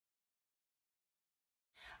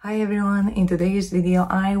Hi everyone, in today's video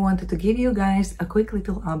I wanted to give you guys a quick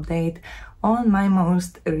little update on my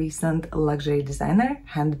most recent luxury designer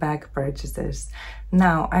handbag purchases.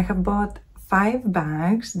 Now, I have bought 5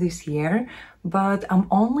 bags this year, but I'm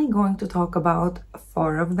only going to talk about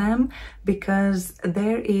 4 of them because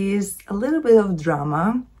there is a little bit of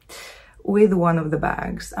drama with one of the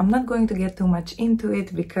bags. I'm not going to get too much into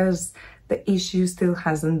it because the issue still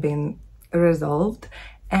hasn't been resolved.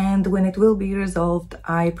 And when it will be resolved,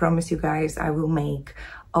 I promise you guys I will make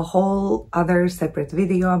a whole other separate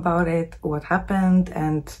video about it, what happened,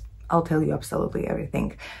 and I'll tell you absolutely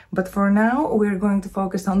everything. But for now, we're going to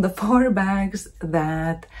focus on the 4 bags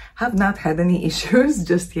that have not had any issues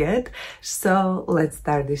just yet. So let's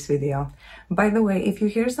start this video. By the way, if you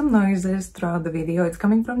hear some noises throughout the video, it's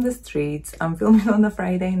coming from the streets. I'm filming on a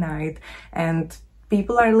Friday night and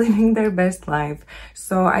people are living their best life,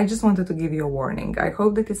 so I just wanted to give you a warning. I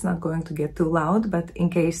hope that it's not going to get too loud, but in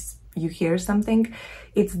case you hear something,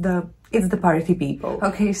 it's the party people.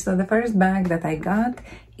 Okay, so the first bag that I got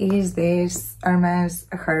is this Hermès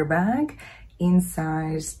Herbag in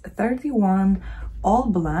size 31, all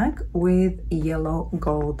black with yellow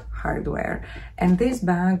gold hardware. And this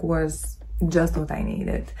bag was just what I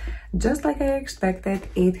needed. Just like I expected,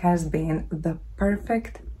 it has been the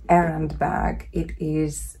perfect errand bag. It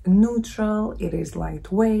is neutral, it is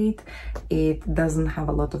lightweight, it doesn't have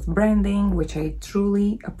a lot of branding, which I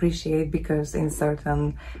truly appreciate because in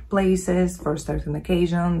certain places, for certain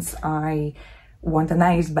occasions, I want a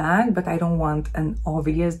nice bag, but I don't want an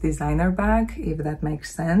obvious designer bag, if that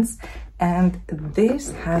makes sense. And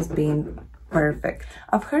this has been perfect.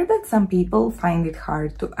 I've heard that some people find it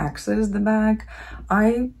hard to access the bag.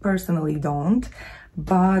 I personally don't.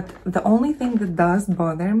 But the only thing that does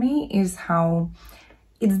bother me is how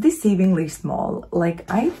it's deceivingly small. Like,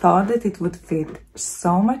 I thought that it would fit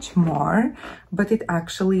so much more, but it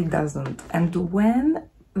actually doesn't. And when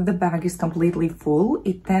the bag is completely full,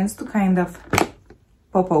 it tends to kind of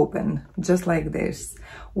pop open, just like this,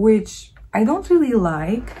 which I don't really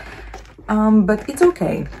like. But it's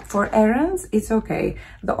okay. For errands, it's okay.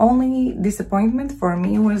 The only disappointment for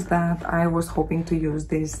me was that I was hoping to use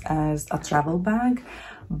this as a travel bag,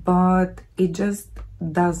 but it just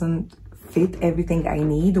doesn't fit everything I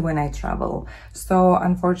need when I travel. So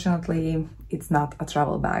unfortunately, it's not a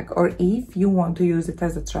travel bag. Or if you want to use it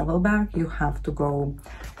as a travel bag, you have to go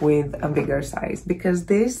with a bigger size because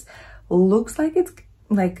this looks like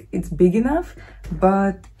it's big enough,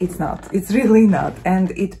 but it's not. It's really not.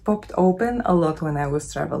 And it popped open a lot when I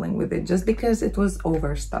was traveling with it, just because it was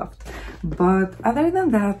overstuffed. But other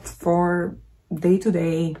than that, for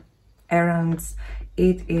day-to-day errands,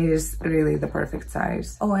 it is really the perfect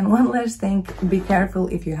size. Oh, and one last thing, be careful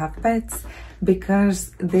if you have pets,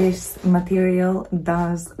 because this material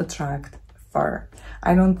does attract fur.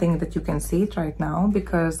 I don't think that you can see it right now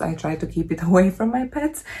because I try to keep it away from my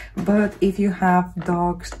pets, but if you have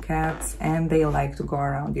dogs, cats, and they like to go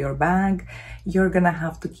around your bag, you're gonna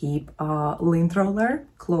have to keep a lint roller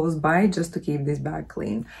close by just to keep this bag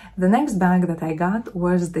clean. The next bag that I got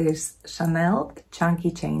was this Chanel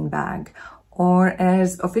chunky chain bag, or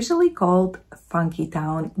as officially called, Funky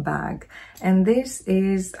Town bag. And this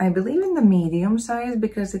is, I believe, in the medium size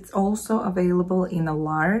because it's also available in a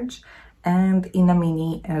large and in a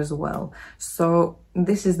mini as well. So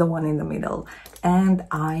this is the one in the middle, and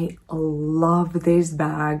I love this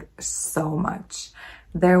bag so much.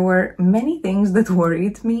 There were many things that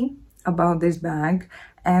worried me about this bag,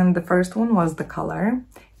 and the first one was the color.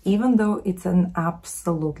 Even though it's an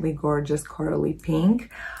absolutely gorgeous corally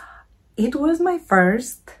pink, it was my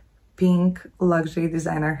first pink luxury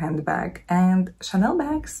designer handbag, and Chanel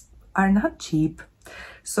bags are not cheap.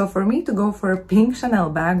 So for me to go for a pink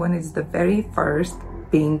Chanel bag when it's the very first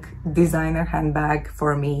pink designer handbag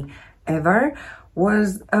for me ever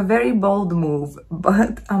was a very bold move,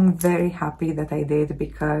 but I'm very happy that I did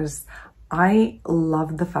because I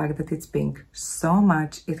love the fact that it's pink so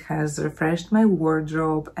much. It has refreshed my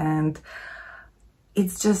wardrobe and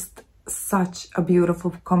it's just such a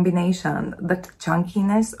beautiful combination. The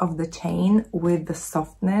chunkiness of the chain with the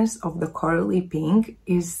softness of the corally pink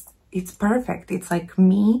it's perfect. It's like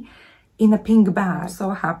me in a pink bag. I'm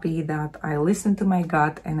so happy that I listened to my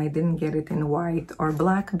gut and I didn't get it in white or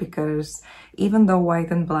black, because even though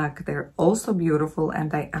white and black, they're also beautiful,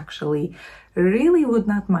 and I actually really would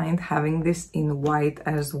not mind having this in white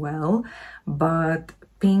as well, but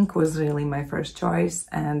pink was really my first choice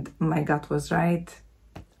and my gut was right.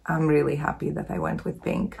 I'm really happy that I went with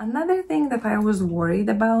pink. Another thing that I was worried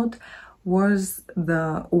about was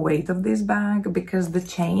the weight of this bag, because the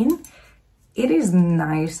chain, it is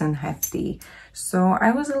nice and hefty. So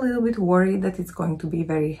I was a little bit worried that it's going to be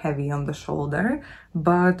very heavy on the shoulder,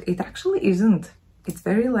 but it actually isn't. It's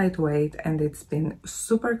very lightweight and it's been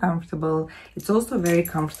super comfortable. It's also very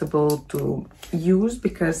comfortable to use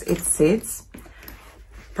because it sits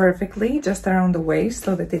perfectly just around the waist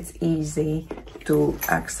so that it's easy to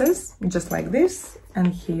access, just like this.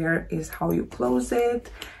 And here is how you close it,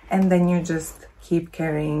 and then you just keep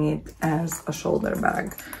carrying it as a shoulder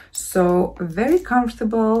bag. So very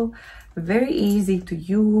comfortable, very easy to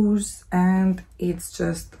use, and it's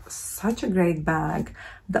just such a great bag.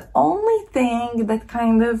 The only thing that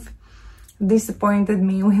kind of disappointed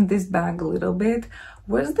me with this bag a little bit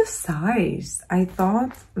was the size. I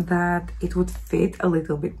thought that it would fit a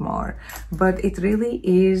little bit more, but it really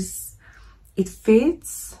is, it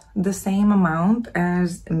fits the same amount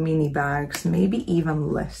as mini bags, maybe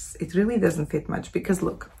even less. It really doesn't fit much because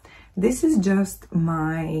look, this is just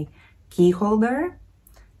my key holder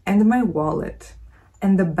and my wallet,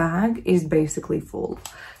 and the bag is basically full.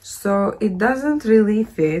 So it doesn't really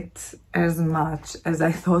fit as much as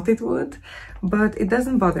I thought it would, but it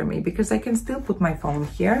doesn't bother me because I can still put my phone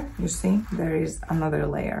here. You see, there is another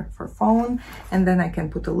layer for phone, and then I can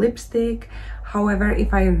put a lipstick. However,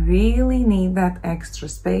 if I really need that extra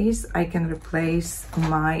space, I can replace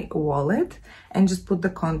my wallet and just put the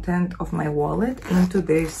content of my wallet into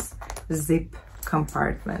this zip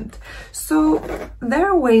compartment. So there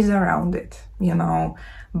are ways around it, you know,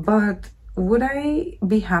 but would I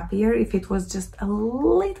be happier if it was just a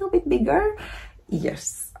little bit bigger?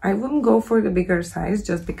 Yes, I wouldn't go for the bigger size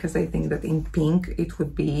just because I think that in pink it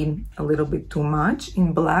would be a little bit too much.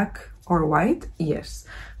 In black or white, yes,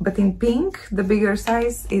 but in pink, the bigger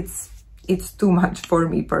size, it's too much for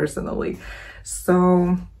me personally.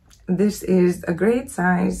 So this is a great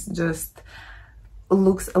size, just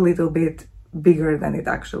looks a little bit bigger than it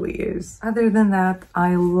actually is. Other than that,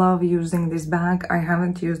 I love using this bag. I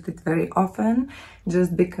haven't used it very often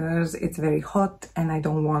just because it's very hot and I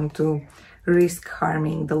don't want to risk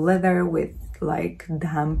harming the leather with like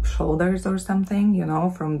damp shoulders or something, you know,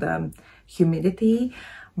 from the humidity.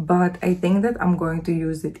 But I think that I'm going to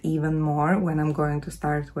use it even more when I'm going to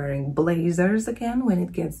start wearing blazers again, when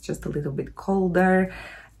it gets just a little bit colder.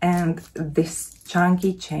 And this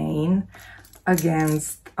chunky chain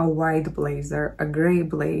against a white blazer, a gray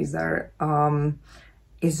blazer,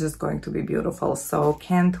 is just going to be beautiful. So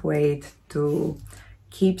can't wait to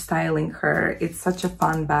keep styling her. It's such a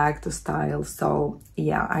fun bag to style. So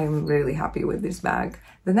yeah, I'm really happy with this bag.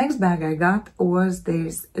 The next bag I got was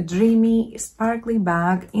this dreamy, sparkly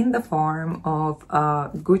bag in the form of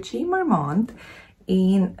Gucci Marmont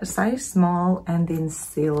in size small and in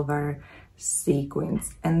silver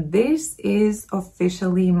sequins. And this is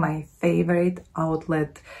officially my favorite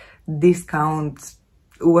outlet discount,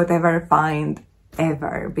 whatever find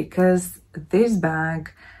ever, because this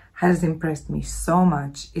bag has impressed me so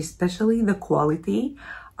much, especially the quality.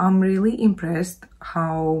 I'm really impressed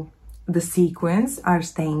how the sequins are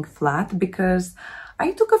staying flat because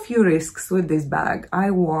I took a few risks with this bag. I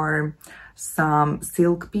wore some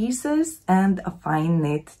silk pieces and a fine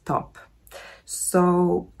knit top.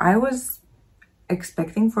 So I was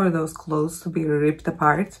expecting for those clothes to be ripped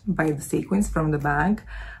apart by the sequins from the bag,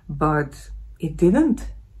 but it didn't.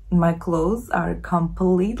 My clothes are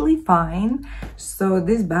completely fine, so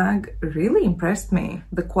this bag really impressed me.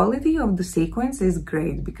 The quality of the sequins is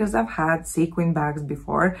great because I've had sequin bags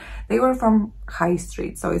before. They were from high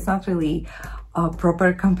street, so it's not really a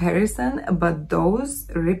proper comparison, but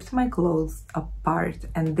those ripped my clothes apart,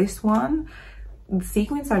 and this one, the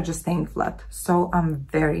sequins are just staying flat, so I'm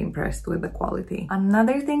very impressed with the quality.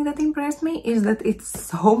 Another thing that impressed me is that it's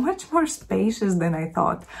so much more spacious than I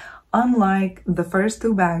thought. Unlike the first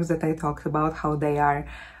two bags that I talked about, how they are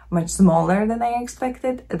much smaller than I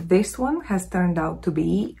expected, this one has turned out to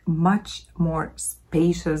be much more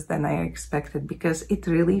spacious than I expected because it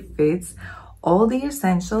really fits all the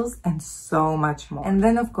essentials and so much more. And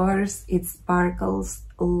then of course it sparkles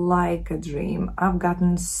like a dream. I've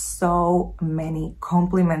gotten so many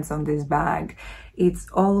compliments on this bag. It's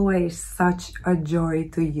always such a joy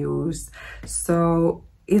to use. So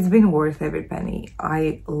it's been worth every penny.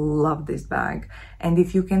 I love this bag. And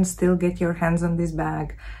if you can still get your hands on this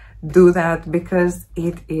bag, do that because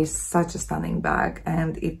it is such a stunning bag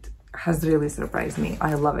and it has really surprised me.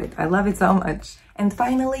 I love it. I love it so much. And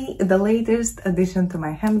finally, the latest addition to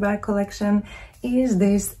my handbag collection is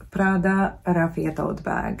this Prada Raffia tote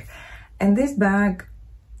bag. And this bag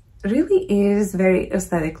really is very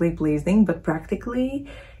aesthetically pleasing, but practically,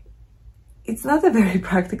 it's not a very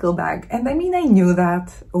practical bag. And I mean, I knew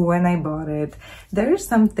that when I bought it. There are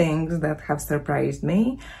some things that have surprised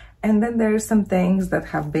me, and then there are some things that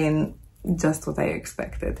have been just what I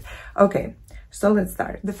expected. Okay, so let's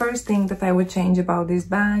start. The first thing that I would change about this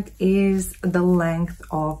bag is the length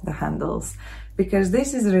of the handles, because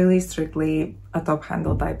this is really strictly a top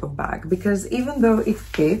handle type of bag, because even though it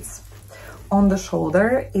fits on the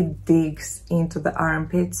shoulder, it digs into the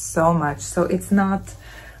armpit so much, so it's not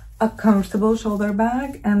a comfortable shoulder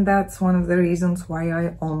bag, and that's one of the reasons why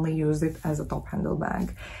I only use it as a top handle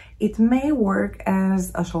bag. It may work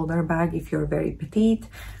as a shoulder bag if you're very petite,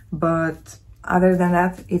 but other than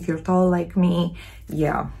that, if you're tall like me,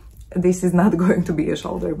 yeah, this is not going to be a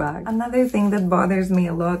shoulder bag. Another thing that bothers me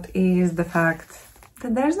a lot is the fact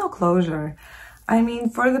that there's no closure. I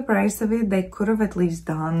mean, for the price of it, they could have at least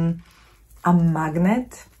done a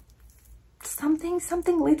magnet, something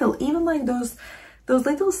little, even like those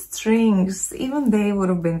little strings, even they would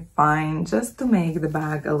have been fine, just to make the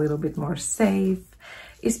bag a little bit more safe,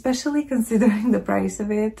 especially considering the price of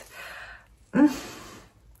it.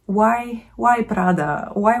 Why Prada?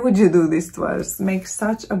 Why would you do this to us? Make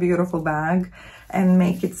such a beautiful bag and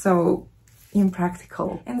make it so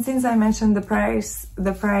impractical. And since I mentioned the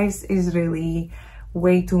price is really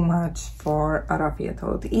way too much for a Raffia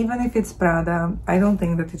tote. Even if it's Prada, I don't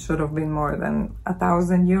think that it should have been more than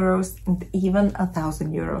 1,000 euros, and even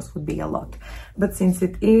 1,000 euros would be a lot. But since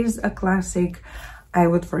it is a classic, I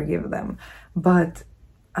would forgive them. But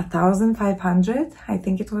 1,500, I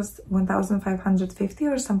think it was 1,550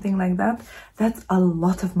 or something like that, that's a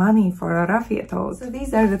lot of money for a Raffia tote. So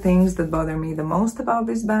these are the things that bother me the most about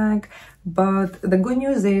this bag, but the good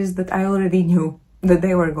news is that I already knew that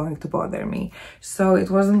they were going to bother me. So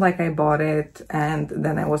it wasn't like I bought it and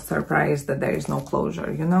then I was surprised that there is no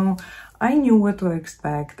closure, you know? I knew what to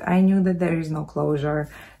expect. I knew that there is no closure,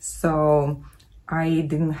 so I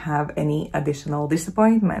didn't have any additional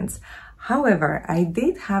disappointments. However, I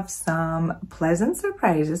did have some pleasant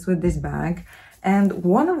surprises with this bag, and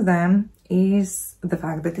one of them is the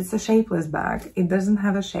fact that it's a shapeless bag. It doesn't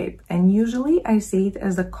have a shape, and usually I see it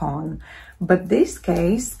as a con, but this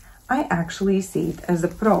case I actually see it as a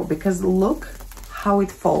pro, because look how it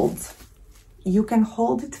folds. You can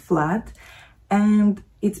hold it flat, and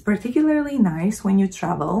it's particularly nice when you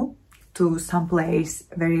travel to someplace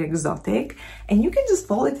very exotic and you can just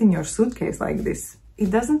fold it in your suitcase like this. It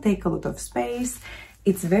doesn't take a lot of space.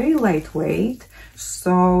 It's very lightweight,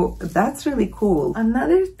 so that's really cool.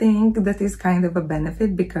 Another thing that is kind of a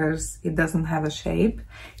benefit because it doesn't have a shape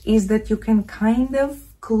is that you can kind of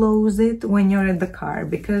close it when you're at the car,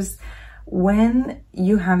 because when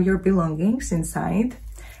you have your belongings inside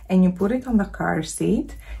and you put it on the car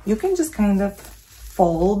seat, you can just kind of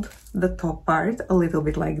fold the top part a little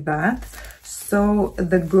bit like that, so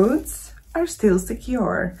the goods are still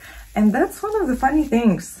secure. And that's one of the funny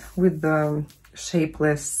things with the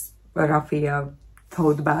shapeless Raffia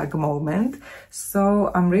tote bag moment. So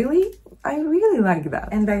I really like that.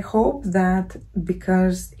 And I hope that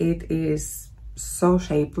because it is so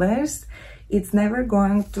shapeless, it's never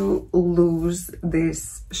going to lose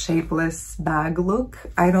this shapeless bag look.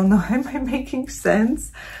 I don't know, am I making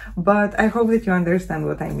sense? But I hope that you understand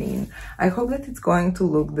what I mean. I hope that it's going to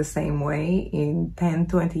look the same way in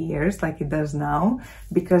 10-20 years like it does now,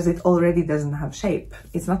 because it already doesn't have shape.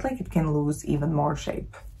 It's not like it can lose even more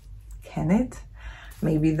shape. Can it?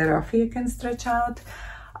 Maybe the Raffia can stretch out.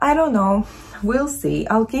 I don't know, we'll see.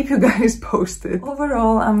 I'll keep you guys posted.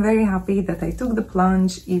 Overall, I'm very happy that I took the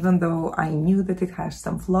plunge, even though I knew that it has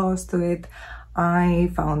some flaws to it. I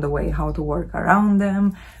found a way how to work around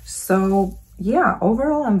them. So yeah,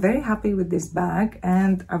 overall, I'm very happy with this bag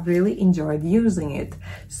and I've really enjoyed using it.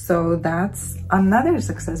 So that's another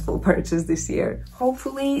successful purchase this year.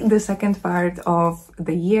 Hopefully, the second part of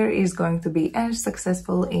the year is going to be as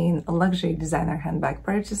successful in luxury designer handbag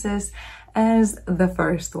purchases as the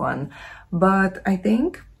first one. But I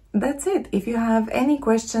think that's it. If you have any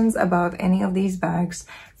questions about any of these bags,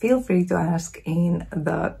 feel free to ask in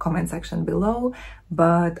the comment section below.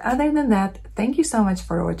 But other than that, thank you so much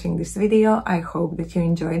for watching this video. I hope that you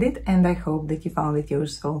enjoyed it and I hope that you found it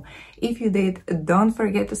useful. If you did, don't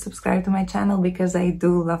forget to subscribe to my channel because I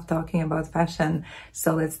do love talking about fashion.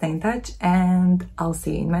 So let's stay in touch and I'll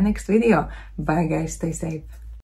see you in my next video. Bye guys, stay safe.